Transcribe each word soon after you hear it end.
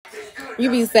You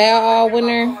be sad all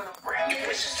winter?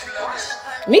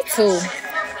 Me too.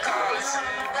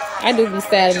 I do be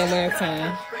sad in the winter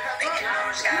time.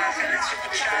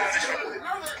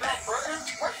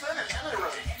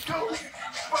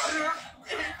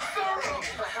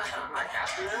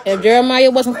 If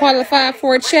Jeremiah wasn't qualified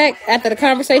for a check after the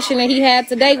conversation that he had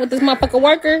today with this motherfucker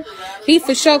worker, he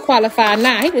for sure qualified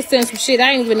now. He was saying some shit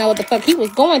I didn't even know what the fuck he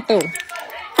was going through.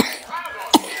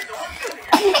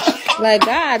 Like,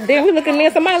 God damn, we looking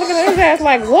at somebody looking at his ass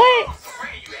like, what?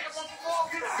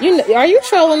 Are you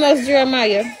trolling us,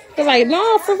 Jeremiah? They're like,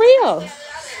 no, for real.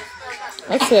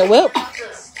 I said, well,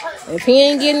 if he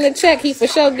ain't getting the check, he for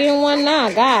sure getting one now.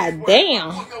 God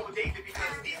damn.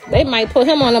 They might put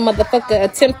him on a motherfucker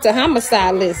attempt to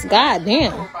homicide list. God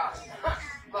damn.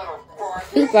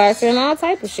 He started saying all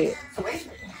type of shit.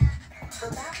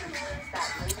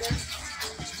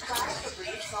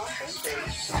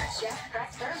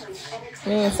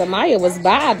 Man, Samaya was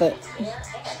bothered.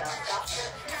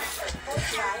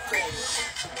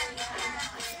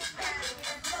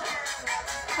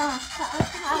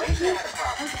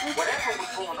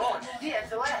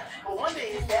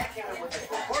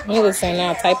 He was saying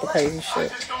all type of crazy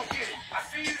shit.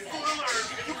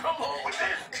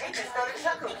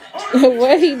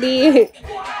 What he did?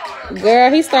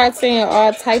 Girl, he started saying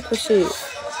all type of shit.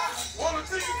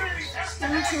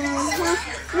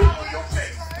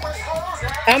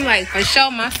 I'm like, for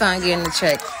sure my son getting the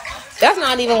check. That's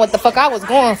not even what the fuck I was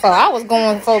going for. I was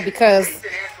going for because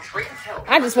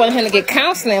I just wanted him to get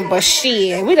counseling, but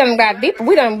shit, we done got deep.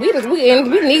 We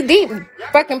need deep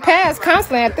fucking past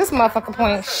counseling at this motherfucking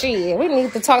point. Shit, we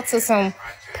need to talk to some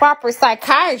proper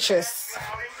psychiatrists.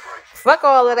 Fuck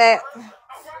all of that.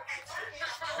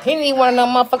 He need one of them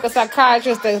motherfucking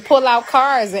psychiatrists to pull out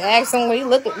cards and ask him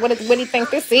what he think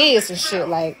this is and shit.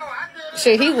 Like,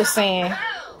 shit he was saying.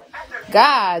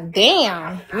 God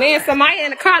damn. Man, somebody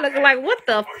in the car looking like, what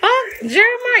the fuck?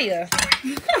 Jeremiah.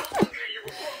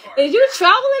 Is you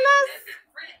trolling us?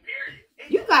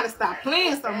 You gotta stop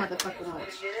playing so motherfucking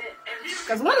much.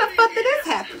 Cause when the fuck did this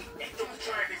happen?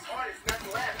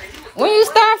 When you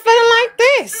start feeling like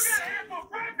this?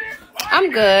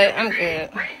 I'm good.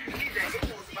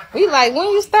 We like, when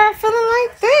you start feeling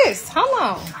like this? Hold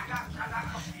on.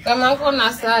 I'm going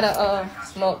outside to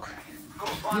smoke.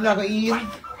 You not gonna eat?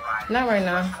 Not right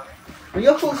now. Well,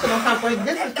 your food's gonna come right.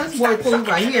 This boy food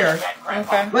right here.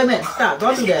 Okay. Wait a minute, stop.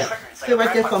 Don't do that. Stay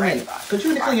right there for a minute. Cause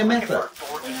you need to clean your mess up.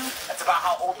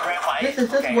 This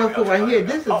boy food right here.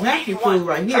 This is Matthew food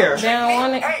right here. They don't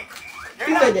want it.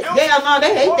 He said that,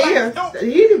 they ain't there.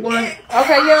 He the one.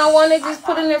 Okay, you don't want it, just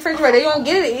put it in the refrigerator. You don't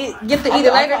get to eat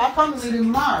it later. I'll probably eat it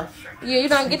tomorrow. Yeah, you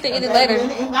don't get to eat it later.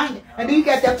 And then you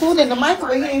got that food in the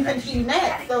microwave. He ain't finished eating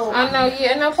that. So I know,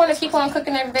 yeah. No point to keep on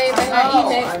cooking every day if they're not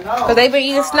eating it. Because they've been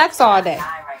eating snacks all day.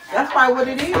 That's probably what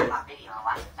it is.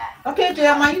 Okay,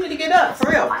 Jeremiah, you need to get up,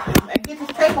 for real. And get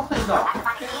this table cleaned off.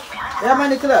 Jeremiah,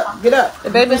 need to get up. Get up.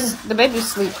 The baby's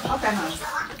asleep. Okay, honey.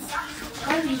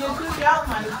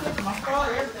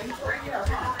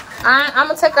 I'm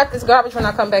going to take out this garbage when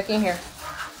I come back in here.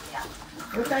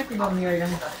 Well, thank you, Miriam.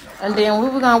 And then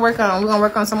what we going to work on? We're going to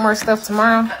work on some more stuff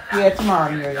tomorrow? Yeah,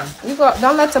 tomorrow, Miriam.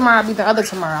 Don't let tomorrow be the other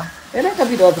tomorrow. It ain't going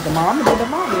to be the other tomorrow. I'm going to do it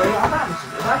tomorrow, Miriam. I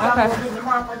promise you.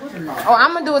 Okay. Oh,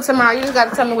 I'm going to do it tomorrow. You just got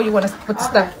to tell me where you want to put the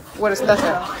stuff. Where the stuff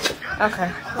at.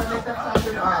 Okay.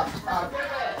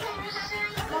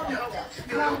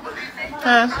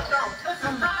 Huh?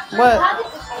 What?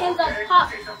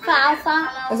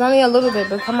 It's only a little bit,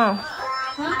 but come on.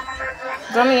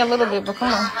 It's only a little bit, but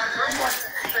come on.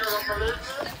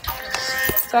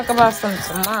 Talk about some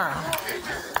tomorrow.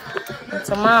 And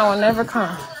tomorrow will never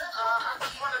come.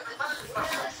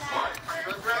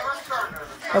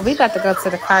 But we got to go to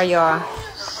the car, y'all.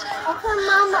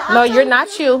 No, you're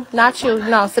not you. Not you.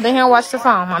 No, sit in here and watch the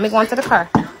phone. Mommy going to the car.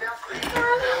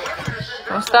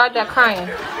 Don't start that crying.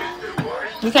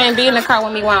 You can't be in the car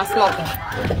with me while I'm smoking.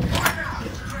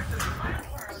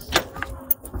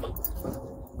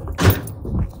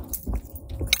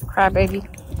 Cry, baby.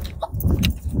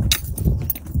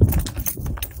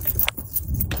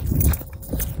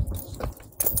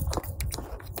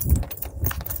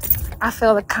 I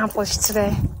feel accomplished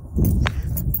today.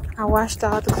 I washed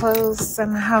all the clothes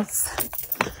in the house.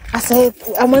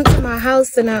 I went to my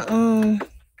house and I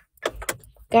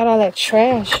got all that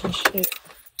trash and shit.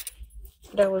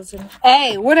 That was in.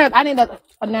 Hey, whatever. I need a.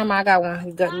 Oh, never mind. I got one.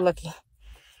 You got lucky.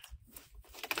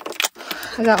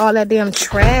 I got all that damn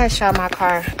trash out my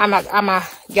car, out my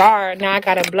yard. Now I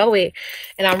gotta blow it,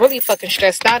 and I'm really fucking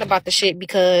stressed out about the shit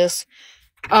because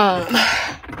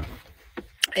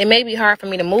it may be hard for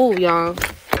me to move, y'all.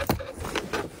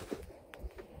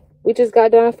 We just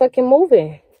got done fucking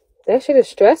moving. That shit is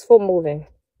stressful moving.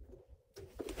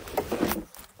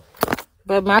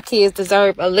 But my kids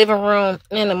deserve a living room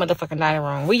and a motherfucking dining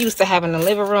room. We used to having a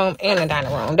living room and a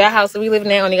dining room. That house that we live in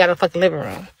now only got a fucking living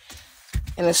room.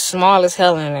 And it's small as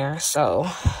hell in there. So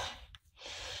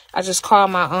I just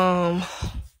called my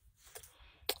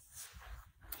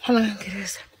hold on, get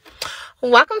this.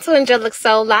 Welcome to Angelic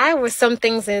Soul Live, where some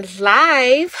things is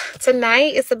live.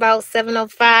 Tonight it's about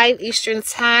 7:05 Eastern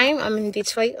Time. I'm in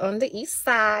Detroit on the east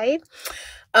side.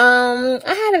 I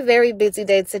had a very busy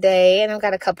day today, and I've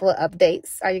got a couple of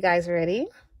updates. Are you guys ready?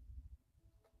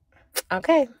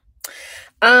 Okay.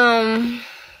 So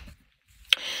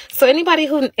anybody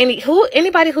who's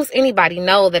anybody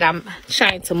know that I'm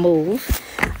trying to move.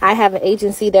 I have an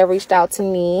agency that reached out to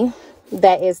me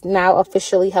that is now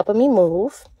officially helping me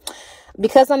move.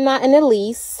 Because I'm not in a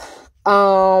lease,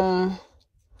 all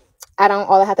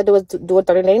I have to do is do a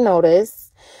 30-day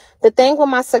notice. The thing with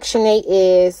my Section 8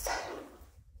 is,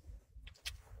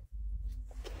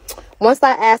 once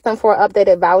I ask them for an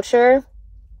updated voucher,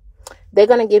 they're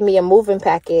going to give me a moving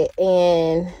packet.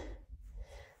 And,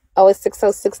 oh, it's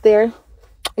 606 there.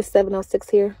 It's 706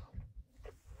 here.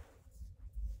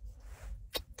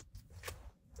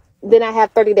 Then I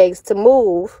have 30 days to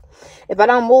move. If I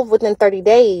don't move within 30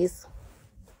 days...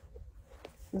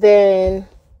 then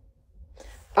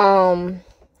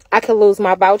I can lose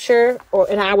my voucher,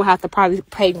 and I will have to probably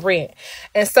pay rent.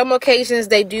 And some occasions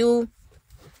they do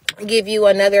give you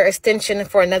another extension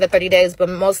for another 30 days, but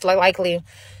most likely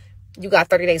you got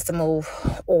 30 days to move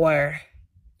or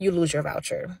you lose your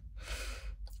voucher.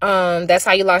 That's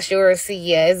how you lost yours. See,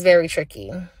 yeah, it's very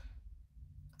tricky.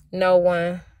 No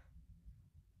one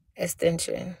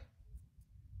extension.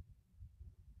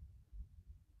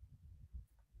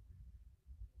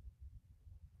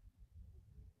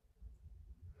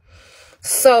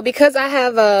 So because I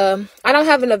don't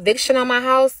have an eviction on my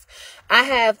house. I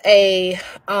have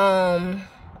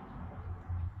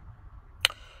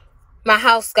my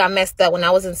house got messed up when I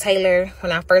was in Taylor,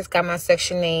 when I first got my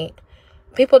Section 8.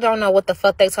 People don't know what the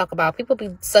fuck they talk about. People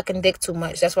be sucking dick too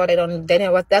much. That's why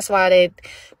that's why they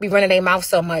be running their mouth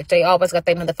so much. They always got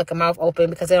their motherfucking mouth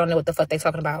open because they don't know what the fuck they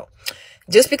talking about.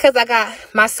 Just because I got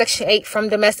my Section 8 from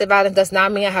domestic violence does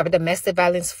not mean I have a domestic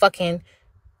violence fucking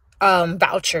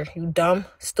voucher, you dumb,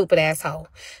 stupid asshole.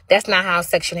 That's not how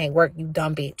Section 8 work, you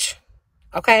dumb bitch.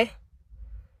 Okay?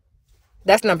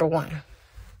 That's number one.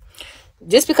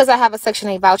 Just because I have a Section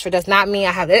 8 voucher does not mean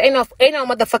I have it. Ain't no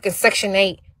motherfucking Section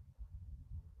 8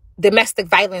 domestic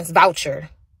violence voucher.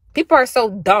 People are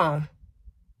so dumb.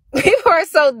 People are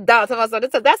so dumb.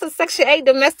 That's a Section 8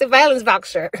 domestic violence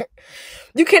voucher.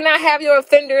 You cannot have your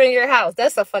offender in your house.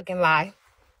 That's a fucking lie.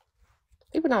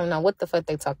 People don't know what the fuck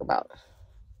they talk about.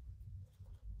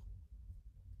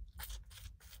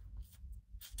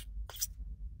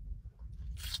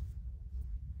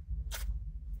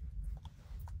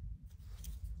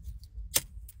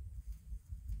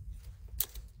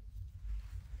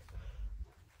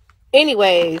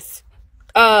 Anyways,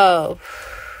 so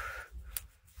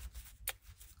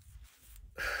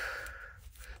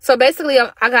basically,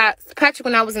 I got Patrick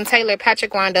when I was in Taylor.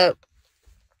 Patrick wound up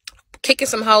kicking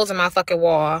some holes in my fucking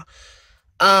wall,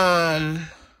 and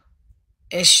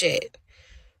shit.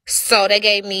 So they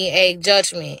gave me a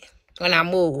judgment when I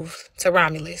moved to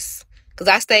Romulus, because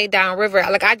I stayed downriver.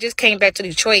 Like, I just came back to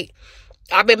Detroit.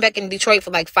 I've been back in Detroit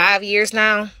for like 5 years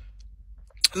now.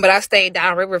 But I stayed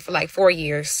downriver for like 4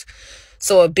 years.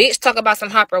 So a bitch talk about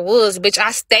some Hopper Woods. Bitch,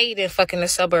 I stayed in fucking the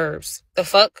suburbs. The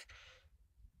fuck?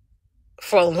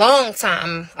 For a long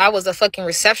time. I was a fucking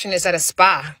receptionist at a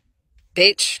spa.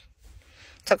 Bitch.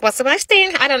 Talk about somebody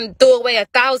staying. I done threw away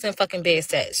 1,000 fucking bed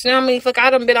sets. You know what I mean? Fuck, I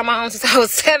done been on my own since I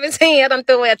was 17. I done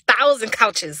threw away 1,000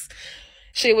 couches.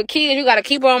 Shit, with kids, you gotta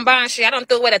keep on buying shit. I done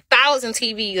threw away 1,000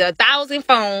 TVs, 1,000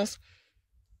 phones.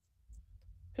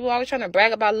 People always trying to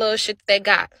brag about little shit that they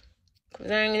got. Because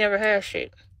they ain't never had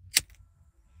shit.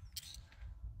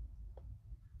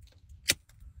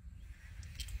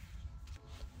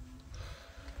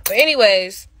 But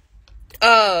anyways,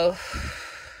 so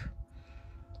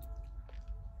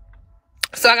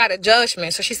I got a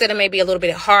judgment. So she said it may be a little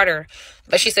bit harder.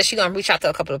 But she said she's going to reach out to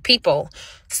a couple of people.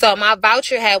 So my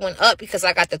voucher had went up because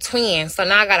I got the twins. So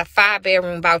now I got a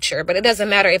 5-bedroom voucher. But it doesn't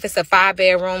matter if it's a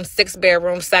 5-bedroom,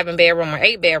 6-bedroom, 7-bedroom, or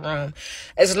 8-bedroom.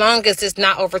 As long as it's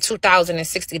not over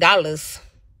 $2,060,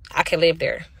 I can live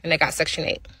there. And they got Section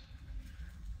 8.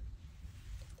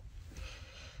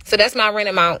 So that's my rent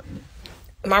amount.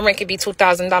 My rent could be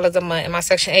 $2,000 a month. And my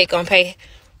Section 8 going to pay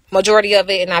majority of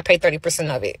it. And I pay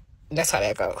 30% of it. That's how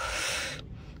that goes.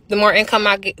 The more income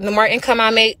I get, the more income I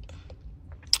make,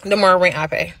 the more rent I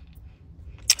pay.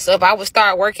 So if I would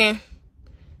start working,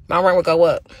 my rent would go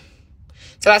up.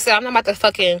 So I said, I'm not about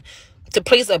to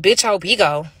please a bitch or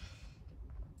Bigo.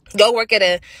 Go work at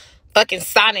a fucking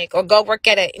Sonic or go work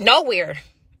at nowhere.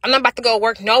 I'm not about to go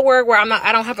work nowhere where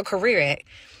I don't have a career at.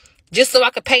 Just so I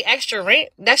could pay extra rent.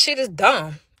 That shit is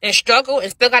dumb. And struggle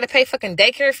and still got to pay fucking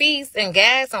daycare fees and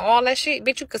gas and all that shit.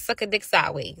 Bitch, you could suck a dick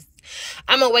sideways.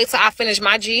 I'm going to wait till I finish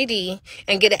my GED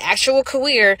and get an actual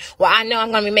career where I know I'm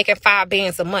going to be making $5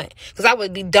 bands a month. Because I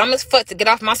would be dumb as fuck to get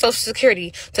off my Social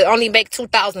Security to only make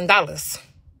 $2,000.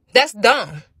 That's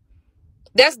dumb.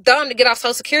 That's dumb to get off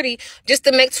Social Security just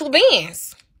to make 2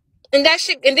 bands. And that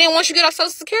shit, and then once you get off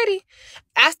Social Security,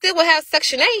 I still will have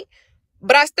Section 8,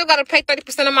 but I still got to pay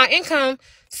 30% of my income.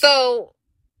 So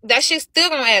that shit's still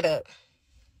going to add up.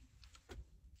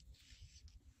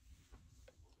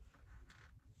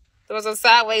 So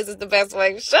sideways is the best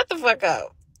way. Shut the fuck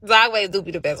up. Sideways do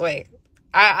be the best way.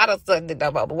 I don't suck dick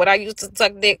no more, but when I used to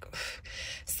suck dick,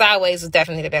 sideways was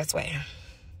definitely the best way.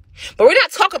 But we're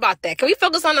not talking about that. Can we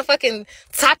focus on the fucking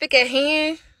topic at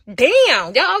hand?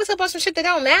 Damn. Y'all always talk about some shit that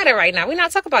don't matter right now. We're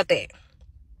not talking about that.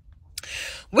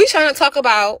 We trying to talk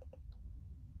about,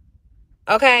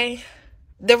 okay,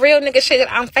 the real nigga shit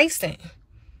that I'm facing.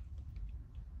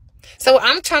 So what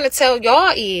I'm trying to tell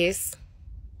y'all is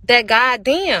that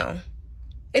goddamn,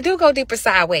 it do go deeper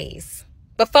sideways.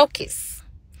 But focus.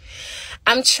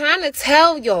 I'm trying to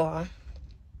tell y'all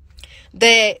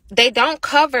that they don't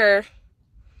cover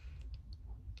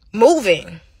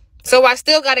moving. So I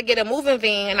still got to get a moving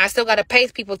van and I still got to pay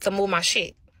people to move my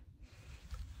shit.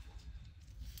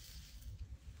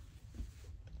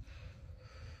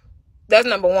 That's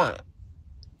number one.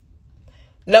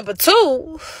 Number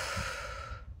two,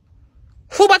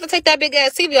 who about to take that big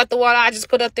ass TV out the water I just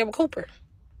put up there with Cooper?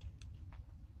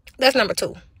 That's number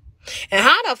two. And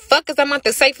how the fuck is I about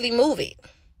to safely move it?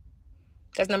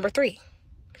 That's number three.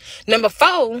 Number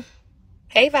four,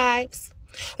 hey vibes.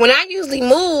 When I usually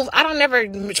move, I don't never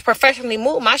professionally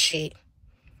move my shit.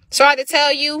 So I had to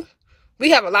tell you,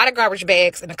 we have a lot of garbage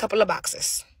bags and a couple of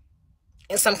boxes.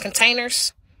 And some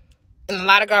containers and a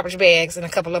lot of garbage bags and a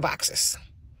couple of boxes.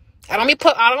 I don't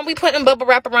be putting bubble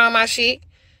wrap around my shit.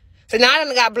 So now I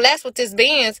done got blessed with this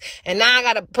Benz, and now I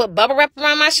gotta put bubble wrap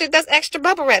around my shit. That's extra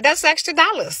bubble wrap. That's extra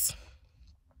dollars.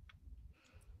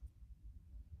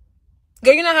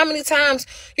 Girl, you know how many times,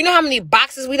 you know how many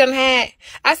boxes we done had?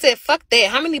 I said, fuck that.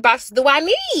 How many boxes do I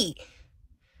need?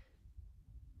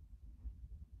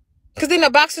 Because then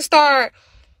the boxes start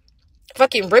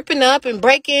fucking ripping up and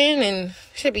breaking and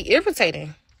should be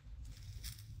irritating.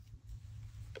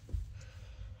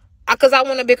 Because I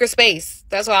want a bigger space.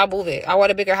 That's why I move it. I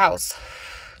want a bigger house.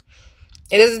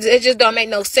 It just don't make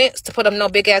no sense to put up no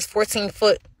big ass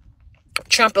 14-foot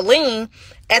trampoline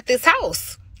at this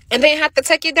house. And then have to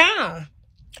take it down.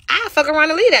 I fuck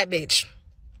around and leave that bitch.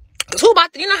 Cause who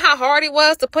about to, you know how hard it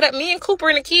was to put up, me and Cooper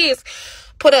and the kids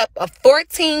put up a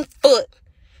 14-foot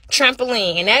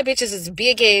trampoline. And that bitch is as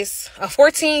big as a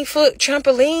 14-foot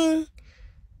trampoline.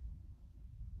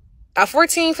 A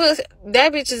 14-foot,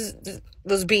 that bitch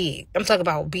was big. I'm talking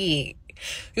about big.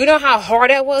 You know how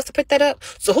hard that was to put that up?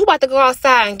 So who about to go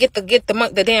outside and get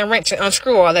the damn wrench and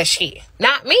unscrew all that shit?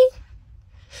 Not me.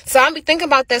 So I be thinking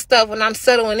about that stuff when I'm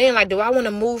settling in. Like, do I want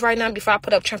to move right now before I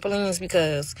put up trampolines?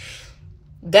 Because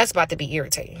that's about to be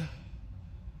irritating.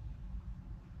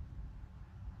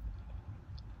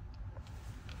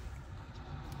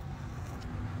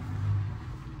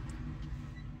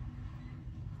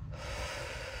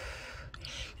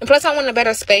 And plus, I want a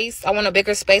better space. I want a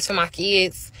bigger space for my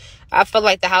kids. I feel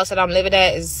like the house that I'm living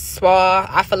at is small.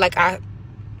 I feel like I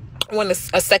want a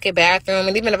second bathroom.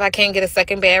 And even if I can't get a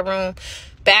second bathroom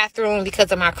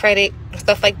because of my credit and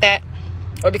stuff like that,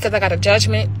 or because I got a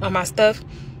judgment on my stuff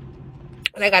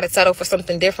and I got to settle for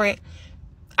something different,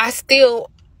 I still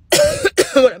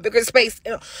want a bigger space.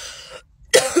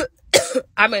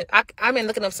 I've been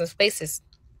looking up some spaces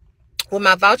with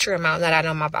my voucher amount, that I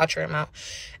know my voucher amount,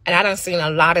 and I done seen a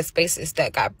lot of spaces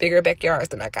that got bigger backyards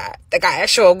than I got. That got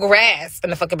actual grass in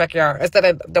the fucking backyard instead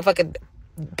of the fucking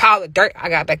pile of dirt I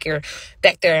got back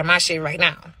there in my shit right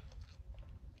now.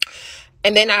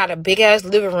 And then I got a big ass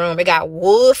living room. It got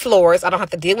wood floors. I don't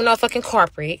have to deal with no fucking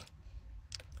carpet.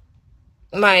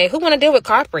 Like, who want to deal with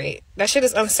carpet? That shit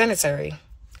is unsanitary.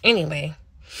 Anyway,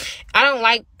 I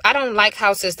don't like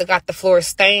houses that got the floor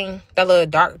stained, that little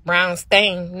dark brown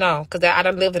stain. No, because I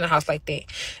done lived in a house like that.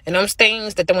 And them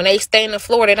stains, that when they stain the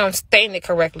floor, they don't stain it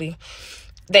correctly.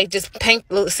 They just paint.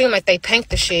 It seem like they paint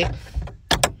the shit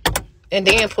and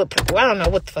then put. Well, I don't know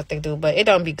what the fuck they do, but it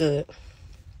don't be good.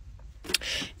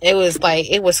 It was like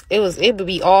it would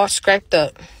be all scraped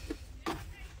up.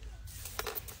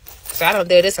 So I done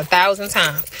did this 1,000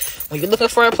 times. When you're looking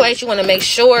for a place, you want to make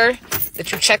sure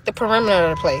that you check the perimeter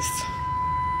of the place.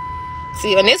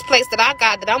 See, in this place that I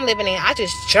got, that I'm living in, I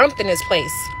just jumped in this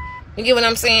place. You get what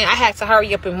I'm saying? I had to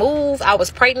hurry up and move. I was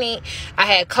pregnant. I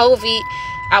had COVID.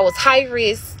 I was high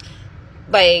risk.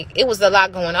 Like, it was a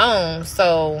lot going on.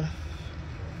 So,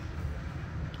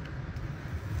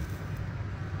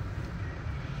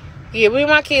 yeah, we and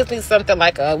my kids need something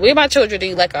like we and my children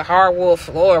need like a hardwood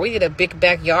floor. We need a big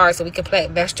backyard so we can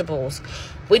plant vegetables.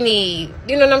 We need,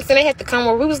 you know what I'm saying? They had to come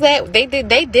where we was at. They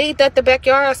digged up the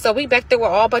backyard, so we back there with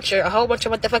a whole bunch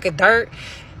of motherfucking dirt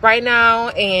right now,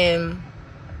 and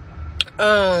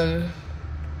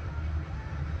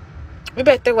we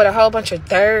back there with a whole bunch of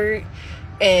dirt.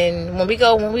 And when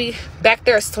we back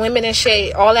there swimming and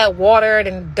shit, all that water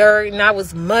and dirt, and I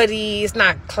was muddy. It's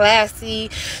not classy.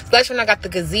 Especially when I got the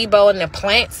gazebo and the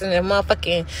plants and the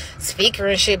motherfucking speaker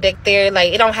and shit back there.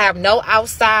 Like, it don't have no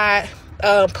outside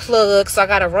plugs, so I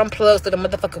gotta run plugs to the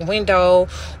motherfucking window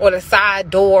or the side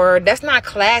door. That's not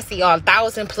classy. All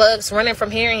 1,000 plugs running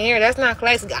from here and here. That's not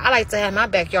classy. I like to have my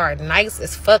backyard nice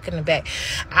as fuck in the back.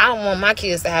 I don't want my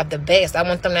kids to have the best. I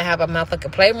want them to have a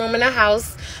motherfucking playroom in the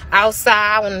house.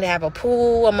 Outside, I want them to have a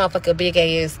pool, a motherfucking big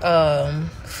ass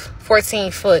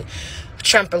 14-foot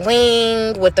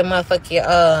trampoline with the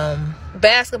motherfucking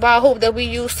basketball hoop that we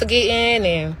used to get in.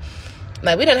 And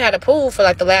like, we done had a pool for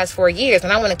like the last 4 years,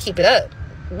 and I want to keep it up.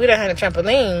 We done had a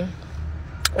trampoline,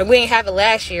 and we ain't have it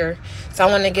last year, so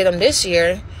I want to get them this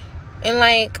year. And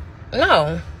like,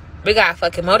 no, we got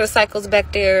fucking motorcycles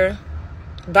back there,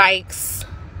 bikes.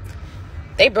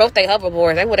 They broke their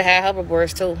hoverboards. They would have had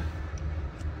hoverboards too.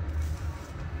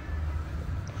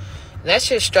 That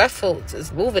shit's stressful.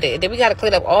 Just moving it. Then we gotta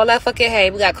clean up all that fucking hay.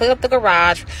 We gotta clean up the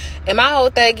garage. And my whole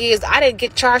thing is, I didn't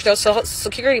get charged no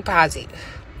security deposit.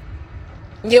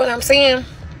 You know what I'm saying?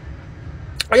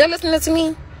 Are y'all listening to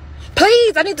me?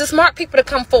 Please, I need the smart people to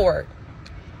come forward.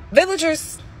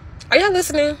 Villagers, are y'all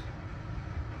listening?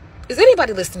 Is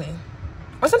anybody listening?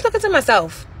 Or am I talking to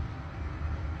myself?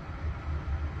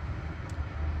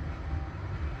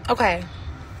 Okay.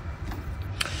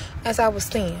 As I was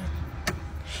saying,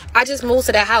 I just moved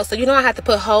to that house. So, you know, I had to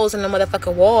put holes in the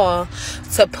motherfucking wall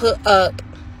to put up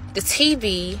the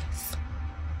TVs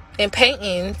and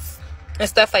paintings and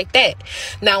stuff like that.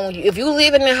 Now, if you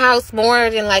live in the house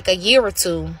more than like a year or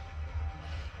two,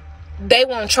 they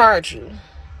won't charge you.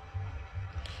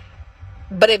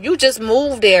 But if you just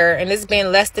moved there and it's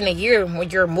been less than a year when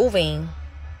you're moving,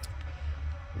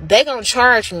 they gonna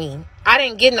charge me. I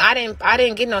didn't get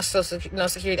no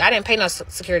security. I didn't pay no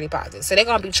security deposit, so they're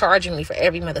gonna be charging me for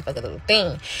every motherfucking little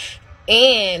thing.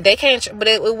 And they can't, but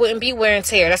it wouldn't be wear and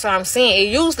tear. That's what I'm saying.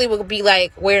 It usually would be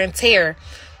like wear and tear.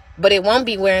 But it won't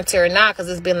be wear and tear now because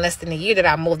it's been less than a year that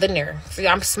I moved in there. See,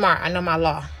 I'm smart. I know my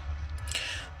law.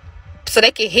 So they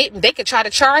could hit me. They could try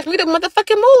to charge me to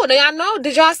motherfucking move. And I know.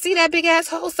 Did y'all see that big ass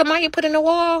hole somebody put in the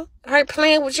wall? Her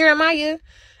playing with Jeremiah.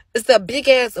 It's a big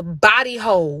ass body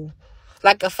hole.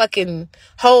 Like a fucking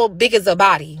hole big as a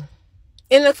body.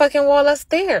 In the fucking wall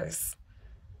upstairs.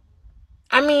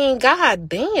 I mean, god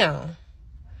damn.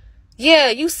 Yeah,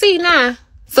 you see now.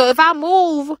 So if I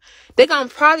move, they're going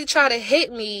to probably try to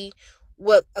hit me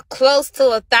with close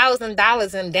to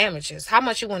 $1,000 in damages. How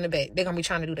much you want to bet? They're going to be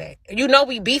trying to do that. You know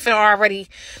we beefing already.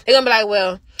 They're going to be like,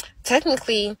 well,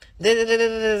 technically,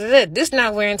 this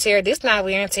not wear and tear. This not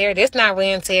wear and tear. This not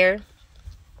wear and tear.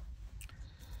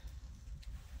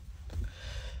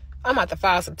 I'm about to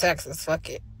file some taxes. Fuck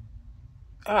it.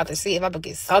 I'm about to see if I can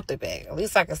get something back. At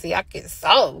least I can see I can get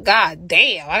something. God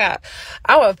damn.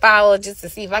 I want to file just to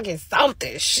see if I get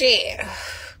something. Shit.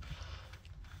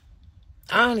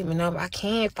 I don't even know if I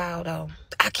can file, though.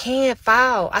 I can't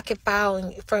file. I can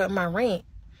file for my rent.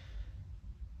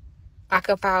 I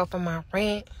can file for my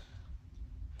rent.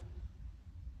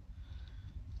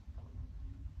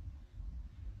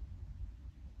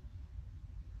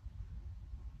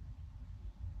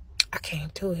 I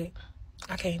can't do it.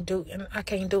 I can't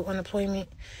do unemployment.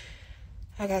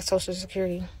 I got Social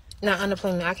Security. Not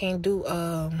unemployment. I can't do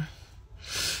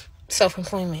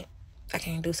self-employment. I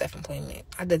can't do self-employment.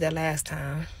 I did that last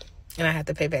time. And I had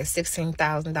to pay back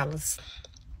 $16,000.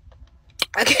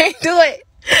 I can't do it.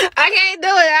 I can't do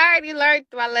it. I already learned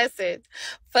my lesson.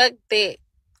 Fuck that.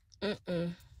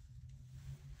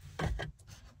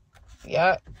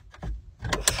 Yup. I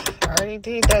already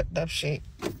did that shit.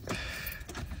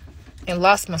 And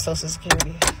lost my Social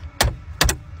Security.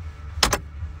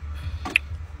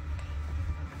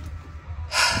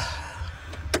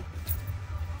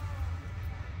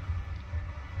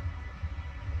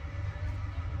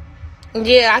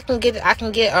 Yeah, I can get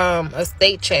a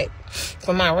state check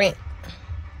for my rent.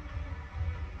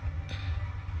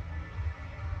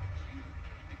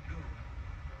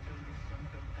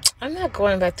 I'm not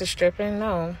going back to stripping,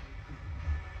 no.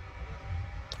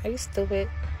 Are you stupid?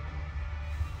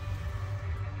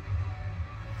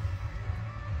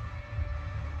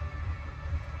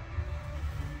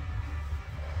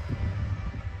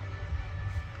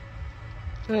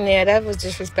 Yeah, that was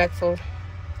disrespectful.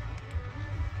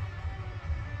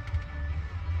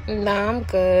 Nah, I'm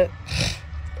good.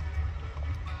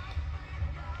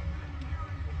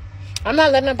 I'm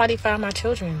not letting nobody find my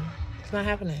children. It's not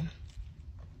happening.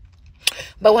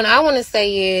 But what I want to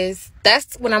say is,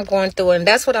 that's what I'm going through, and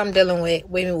that's what I'm dealing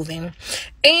with moving.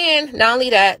 And not only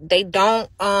that, they don't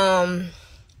have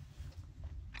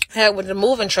with the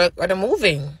moving truck or the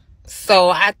moving. So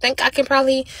I think I can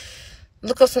probably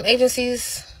look up some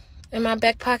agencies in my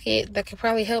back pocket that could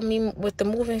probably help me with the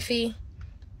moving fee.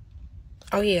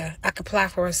 Oh yeah, I could apply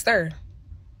for a SIR.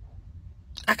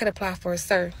 I could apply for a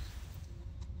SIR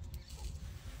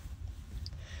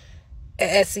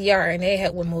at SCR, and they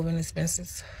help with moving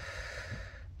expenses.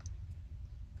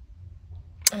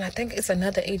 And I think it's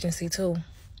another agency too.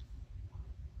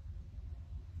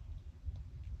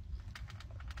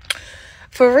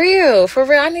 For real,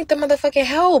 I need the motherfucking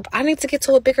help. I need to get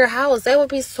to a bigger house. That would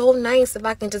be so nice if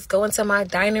I can just go into my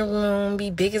dining room, be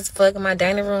big as fuck, and my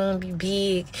dining room be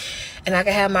big, and I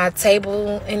can have my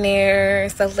table in there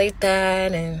and stuff like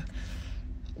that, and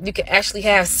you can actually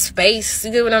have space.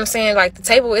 You get what I'm saying? Like, the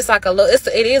table, it's like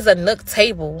it is a nook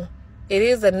table. It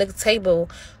is a nook table,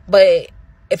 but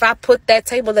if I put that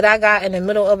table that I got in the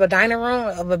middle of a dining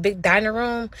room, of a big dining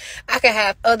room, I could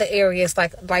have other areas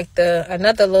like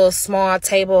another little small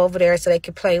table over there so they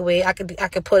could play with. I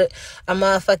could put a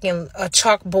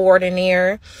chalkboard in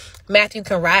there. Matthew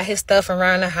can ride his stuff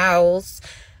around the house.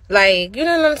 Like, you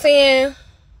know what I'm saying?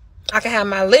 I can have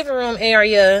my living room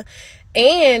area,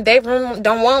 and their room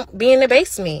don't want be in the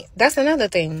basement. That's another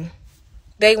thing.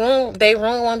 They room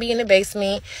won't be in the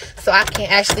basement, so I can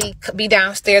actually be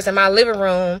downstairs in my living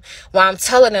room while I'm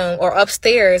telling them, or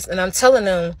upstairs, and I'm telling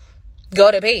them, go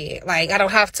to bed. Like, I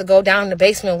don't have to go down in the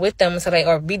basement with them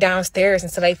or be downstairs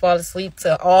until they fall asleep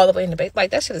to all the way in the basement. Like,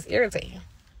 that shit is irritating.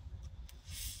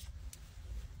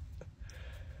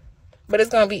 But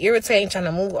it's gonna be irritating trying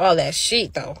to move all that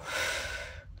shit, though.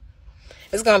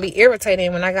 It's gonna be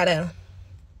irritating when I gotta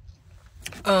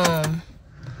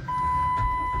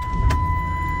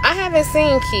I haven't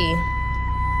seen Key.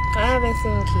 I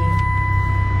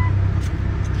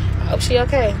hope she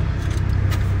okay.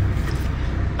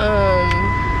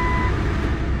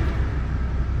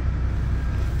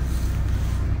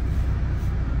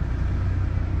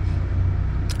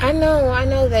 I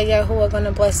know that Yahoo are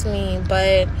gonna bless me,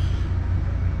 but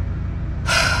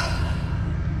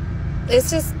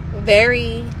it's just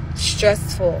very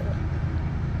stressful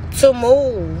to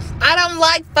move. I don't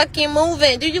like fucking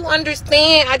moving. Do you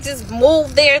understand? I just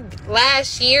moved there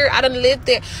last year. I done lived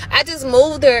there. I just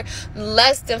moved there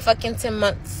less than fucking 10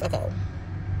 months ago.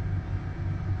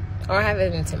 Or have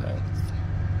it been 10 months?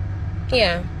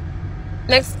 Yeah.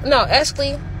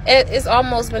 Actually, it's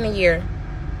almost been a year.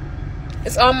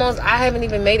 I haven't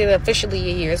even made it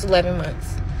officially a year. It's 11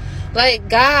 months. Like,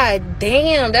 god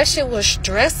damn, that shit was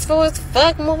stressful as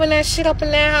fuck, moving that shit up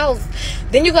in that house.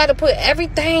 Then you gotta put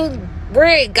everything where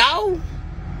it go.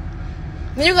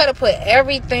 And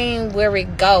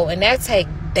that take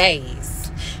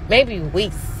days, maybe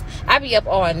weeks. I be up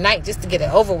all night just to get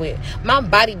it over with. My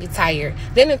body be tired.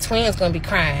 Then the twins gonna be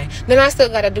crying. Then I still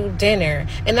gotta do dinner.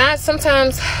 And I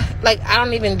sometimes, I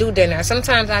don't even do dinner.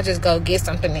 Sometimes I just go get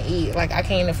something to eat. Like, I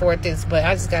can't afford this, but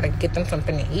I just gotta get them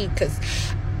something to eat because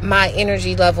my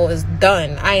energy level is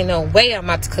done. I ain't no way I'm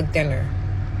about to cook dinner.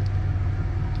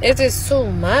 It's just too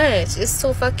much. It's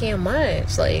too fucking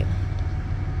much. Like,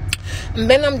 and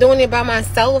then I'm doing it by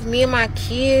myself, me and my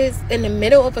kids, in the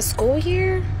middle of a school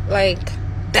year. Like,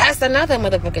 that's another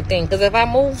motherfucking thing. Because if I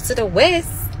move to the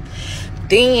west,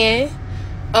 then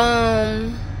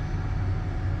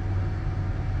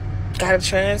gotta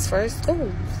transfer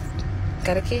schools,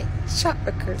 gotta get shop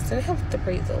records and health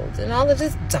appraisals and all of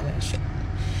this dumbass shit.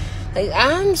 Like,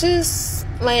 I'm just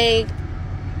like,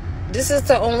 this is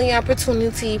the only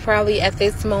opportunity probably at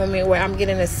this moment where I'm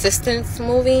getting assistance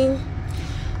moving,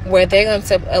 where they're going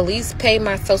to at least pay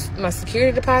my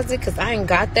security deposit, because I ain't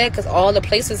got that, because all the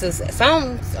places is,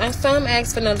 some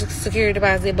ask for no security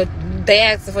deposit, but they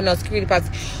ask for no security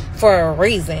deposit for a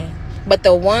reason. But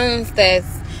the ones that's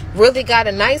really got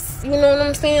a nice, you know what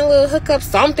I'm saying, little hookup,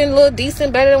 something a little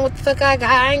decent, better than what the fuck I got.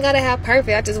 I ain't gotta have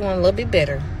perfect, I just want a little bit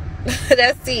better.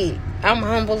 That's it. I'm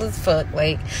humble as fuck.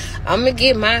 Like, I'm gonna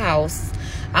get my house.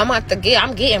 I'm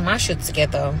getting my shit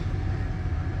together.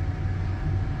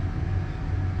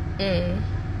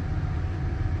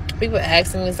 People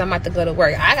asking me if I'm about to go to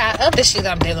work. I got other shit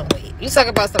I'm dealing with. You talk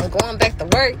about something going back to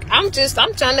work. I'm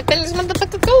trying to finish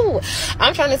motherfucking school.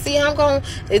 I'm trying to see how I'm going.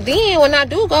 Then when I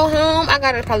do go home, I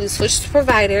gotta probably switch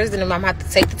providers. And then I'm gonna have to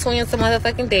take the twins to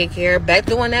motherfucking daycare. Back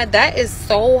doing that is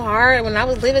so hard. When I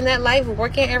was living that life,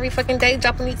 working every fucking day,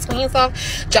 dropping these twins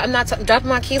off, dropping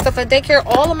my kids off at daycare.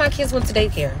 All of my kids went to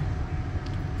daycare.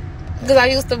 Because I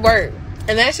used to work.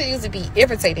 And that shit used to be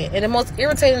irritating. And the most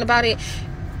irritating about it,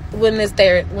 when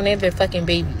they're fucking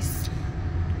babies.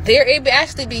 It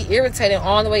actually be irritating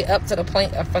all the way up to the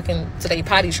point of fucking to they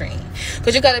potty train.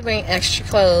 Because you gotta bring extra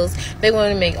clothes. They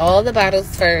want to make all the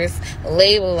bottles first,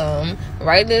 label them,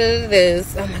 write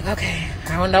this. I'm like, okay,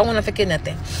 I don't want to forget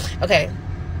nothing. Okay,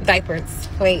 diapers,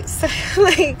 plates,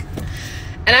 like,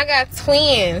 and I got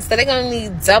twins, so they're gonna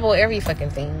need double every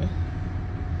fucking thing.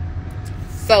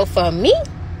 So for me,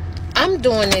 I'm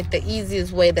doing it the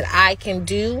easiest way that I can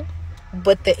do,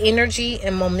 but the energy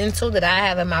and momentum that I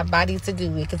have in my body to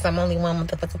do it, because I'm only one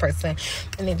motherfucking person.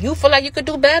 And if you feel like you could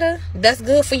do better, that's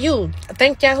good for you.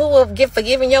 Thank Yahoo for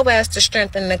giving your ass the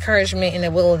strength and the encouragement and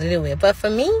the will to do it. But for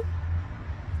me,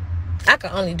 I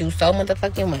can only do so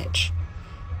motherfucking much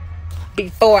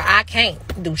before I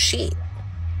can't do shit.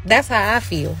 That's how I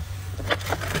feel.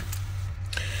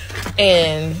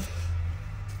 And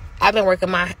I've been working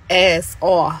my ass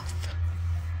off.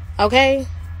 Okay?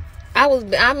 I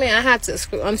had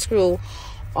to unscrew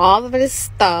all of this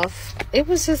stuff. It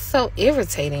was just so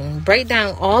irritating. Break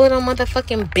down all of them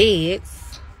motherfucking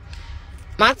beds.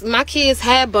 My kids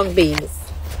had bunk beds.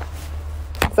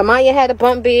 So Maya had a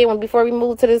bunk bed before we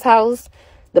moved to this house.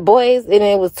 The boys, and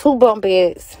it was 2 bunk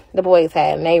beds the boys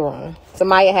had in their room. So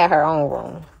Maya had her own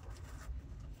room.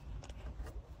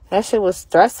 That shit was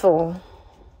stressful.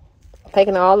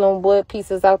 Taking all them wood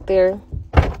pieces out there.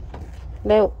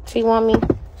 She want me?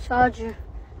 Charger.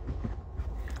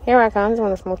 Here I come. I just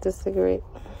want to smoke this cigarette.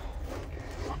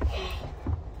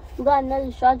 You got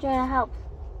another charger in the house?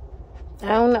 I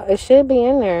don't know. It should be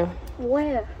in there.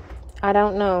 Where? I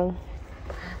don't know.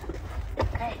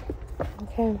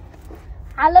 Okay.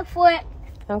 I'll look for it.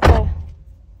 Okay.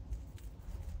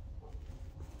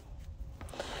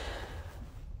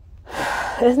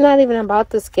 It's not even about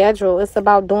the schedule. It's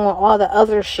about doing all the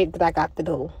other shit that I got to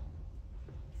do.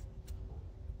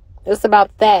 It's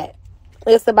about that.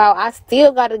 It's about I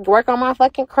still got to work on my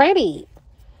fucking credit.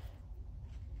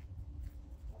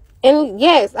 And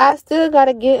yes, I still got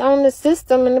to get on the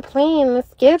system and the plan and the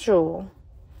schedule.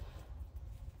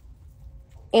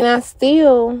 And I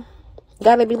still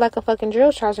got to be like a fucking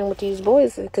drill sergeant with these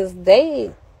boys, because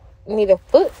they need a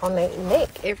foot on their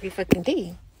neck every fucking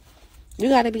day. You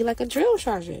got to be like a drill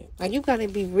sergeant. Like, you got to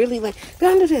be really like,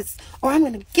 go under this, or I'm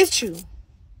going to get you.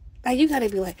 Like, you got to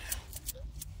be like,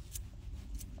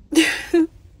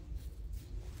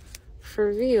 for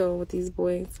real with these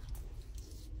boys.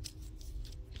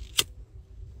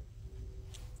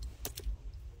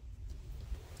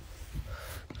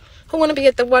 Who want to be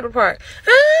at the water park?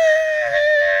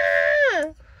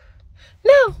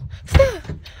 No, stop.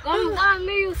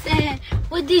 You said,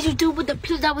 what did you do with the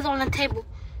pills that was on the table?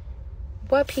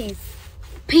 What piece?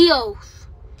 Pills.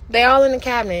 They all in the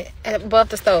cabinet above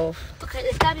the stove. Okay,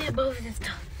 the cabinet above this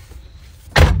stuff.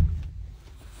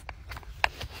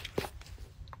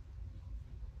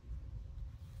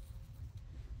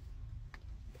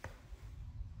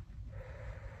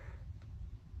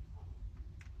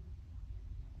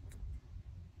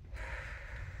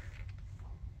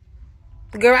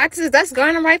 Girl, that's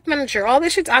garden right furniture. All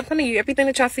this shit, I'm telling you, everything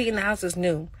that y'all see in the house is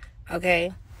new.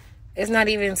 Okay? It's not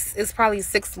even, it's probably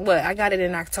I got it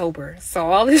in October. So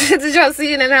all this shit that y'all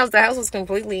see in the house was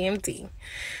completely empty.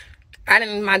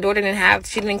 My daughter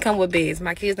she didn't come with beds.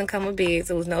 My kids didn't come with beds.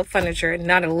 There was no furniture,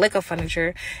 not a lick of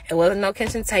furniture. It wasn't no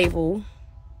kitchen table.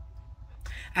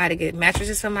 I had to get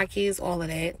mattresses for my kids, all of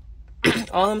that.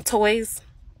 All them toys.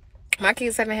 My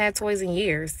kids haven't had toys in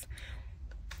years.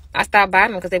 I stopped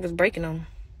buying them because they was breaking them.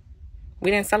 We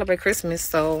didn't celebrate Christmas,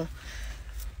 so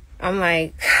I'm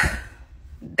like,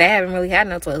 they haven't really had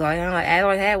no toys. All I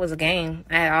had was a game.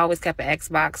 I always kept an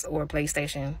Xbox or a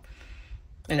PlayStation,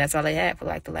 and that's all they had for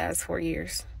like the last 4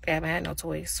 years. They haven't had no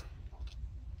toys.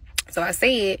 So I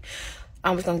said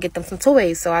I was gonna get them some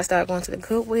toys. So I started going to the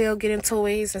Goodwill, getting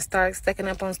toys, and start stacking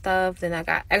up on stuff. Then I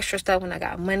got extra stuff when I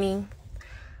got money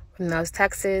from those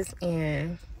taxes.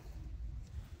 And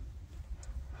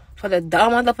for the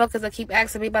dumb motherfuckers that keep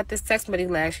asking me about this text money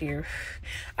last year,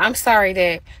 I'm sorry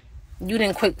that you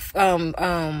didn't fit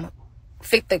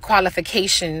the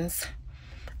qualifications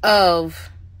of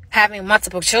having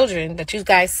multiple children that you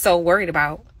guys so worried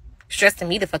about, stressing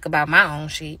me the fuck about my own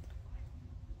shit.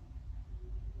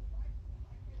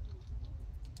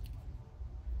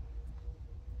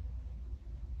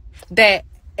 that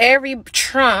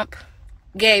Trump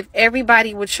gave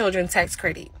everybody with children tax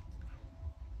credit.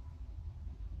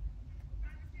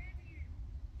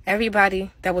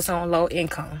 Everybody that was on low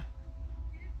income.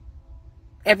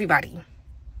 Everybody.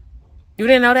 You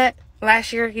didn't know that?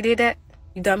 Last year he did that?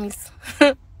 You dummies.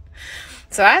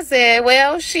 So I said,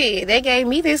 well, shit. They gave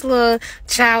me this little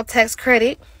child tax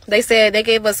credit. They said they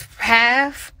gave us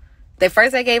half. They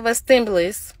gave us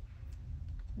stimulus.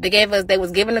 They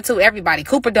was giving it to everybody.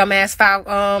 Cooper dumbass filed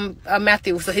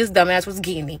Matthew, so his dumbass was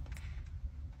getting it.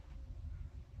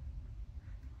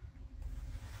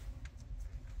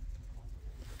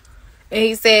 And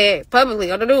he said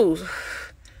publicly on the news,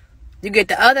 you get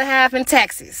the other half in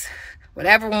taxes.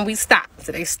 Whatever when we stop.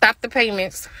 So they stopped the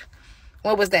payments.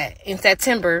 What was that? In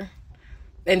September.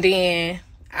 And then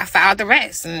I filed the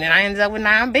rest. And then I ended up with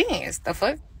 9 bands. The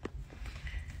fuck?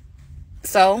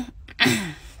 So,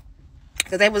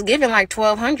 because they was giving like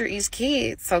 $1,200 each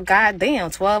kid. So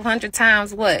goddamn, $1,200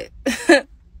 times what?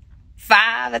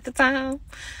 5 at the time?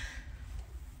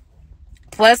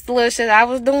 Plus the little shit I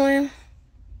was doing.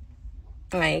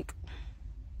 Like,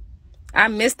 I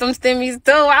missed them stimmies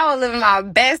too. I was living my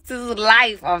bestest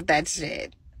life off that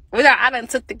shit. I done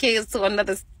took the kids to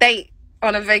another state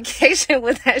on a vacation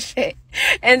with that shit.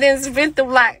 And then spent the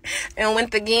block and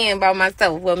went again by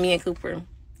myself. Well, me and Cooper.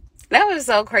 That was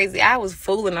so crazy. I was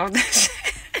fooling off that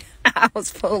shit. I was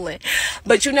fooling.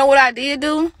 But you know what I did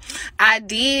do? I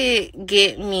did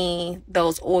get me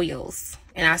those oils.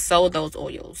 And I sold those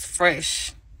oils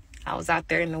fresh. I was out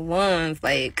there in the ones.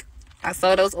 Like, I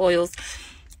sold those oils.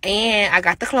 And I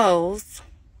got the clothes.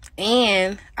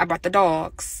 And I brought the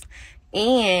dogs.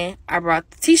 And I brought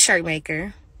the t-shirt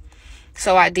maker.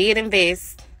 So I did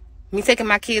invest. Me taking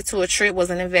my kids to a trip was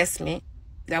an investment.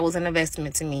 That was an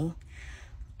investment to me.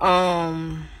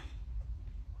 I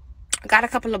got a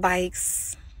couple of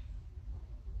bikes.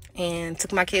 And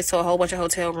took my kids to a whole bunch of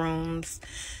hotel rooms.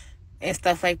 And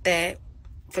stuff like that.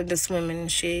 For the swimming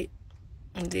and shit.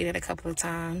 And did it a couple of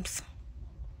times.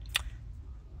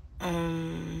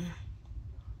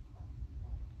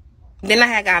 Then I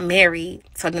had got married.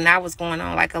 So then I was going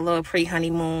on like a little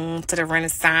pre-honeymoon to the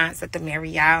Renaissance at the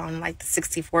Marriott on like the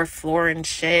 64th floor and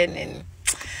shit. And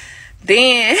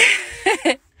then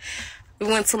we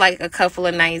went to like a couple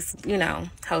of nice, you know,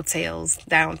 hotels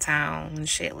downtown and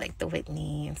shit, like the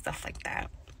Whitney and stuff like that.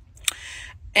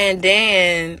 And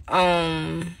then,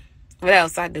 what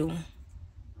else I do?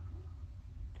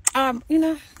 You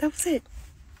know, that was it.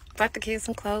 Bought the kids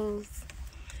some clothes.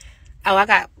 Oh, I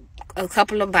got a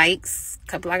couple of bikes.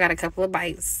 I got a couple of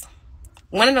bikes.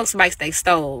 One of those bikes they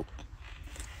stole.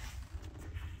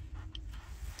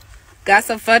 Got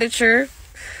some furniture.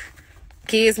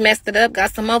 Kids messed it up.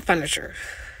 Got some more furniture.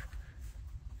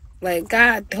 Like,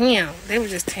 god damn. They were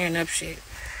just tearing up shit.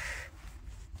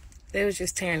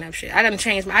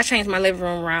 I changed my living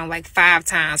room around like 5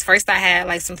 times. First I had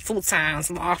like some futons,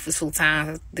 some office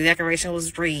futons. The decoration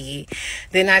was red.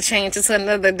 Then I changed it to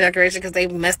another decoration because they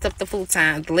messed up the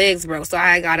futons. The legs broke. So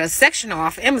I got a sectional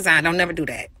off Amazon. Don't never do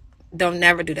that. Don't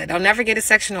never do that. Don't never get a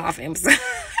sectional off Amazon.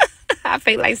 I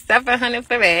paid like $700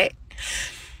 for that.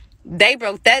 They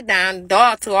broke that down. The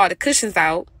dog took all the cushions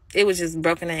out. It was just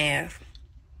broken in half.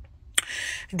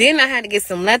 Then I had to get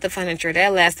some leather furniture.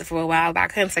 That lasted for a while, but I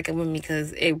couldn't take it with me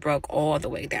because it broke all the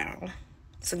way down.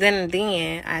 So then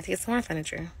I had to get some more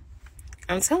furniture.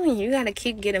 I'm telling you, you got to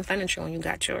keep getting furniture when you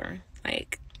got your,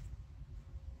 like...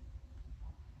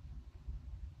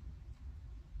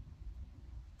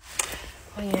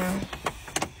 Oh, yeah.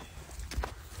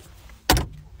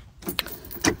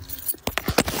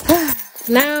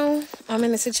 Now, I'm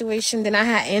in a situation, then I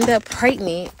had end up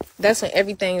pregnant. That's when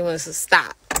everything was to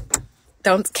stop.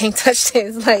 Can't touch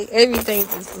this. Like, everything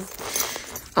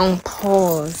was on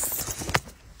pause.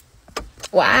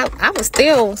 Well, I was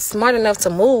still smart enough to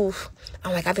move.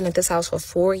 I'm like, I've been at this house for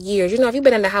 4 years. You know, if you've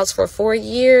been in the house for 4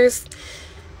 years,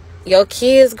 your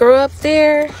kids grow up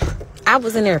there. I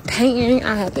was in there painting.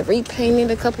 I had to repaint it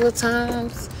a couple of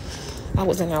times. I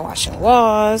was in there washing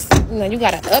walls. You know, you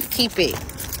gotta upkeep it.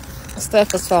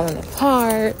 Stuff was falling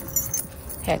apart.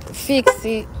 Had to fix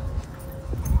it.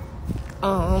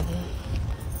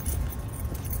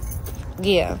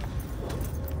 Yeah.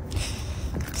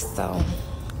 So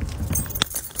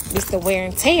it's the wear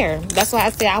and tear. That's why I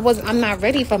said I'm not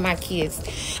ready for my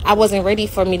kids. I wasn't ready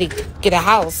for me to get a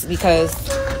house because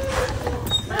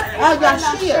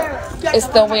it's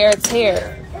the wear and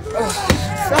tear.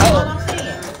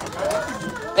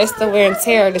 It's the wear and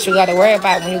tear that you gotta worry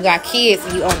about when you got kids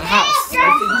and you own a house. You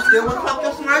still want to talk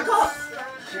your smart talk?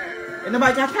 Ain't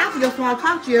nobody got time for your smart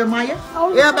talk, Jeremiah.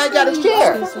 Everybody got a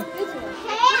chair.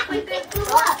 I can pick you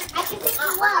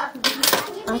up.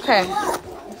 Okay.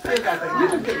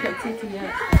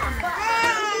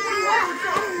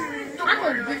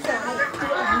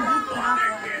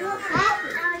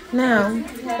 Now,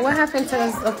 what happened to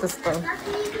this other stuff?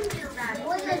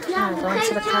 I'm going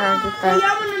to the car and get that.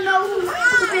 Y'all want to know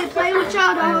who's been playing with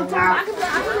y'all the whole time?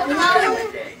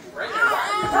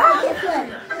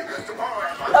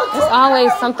 There's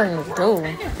always something to do.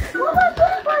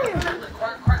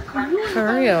 For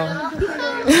real.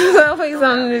 There's always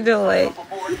something to do. Like,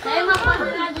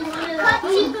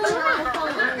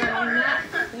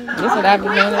 this is what I be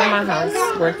doing in my house,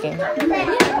 working.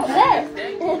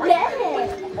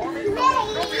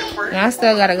 And I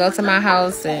still gotta go to my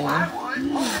house and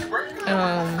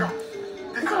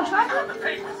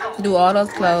do all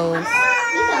those clothes.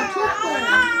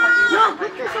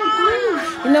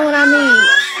 You know what I need?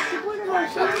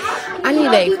 I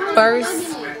need a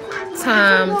first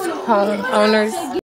time homeowners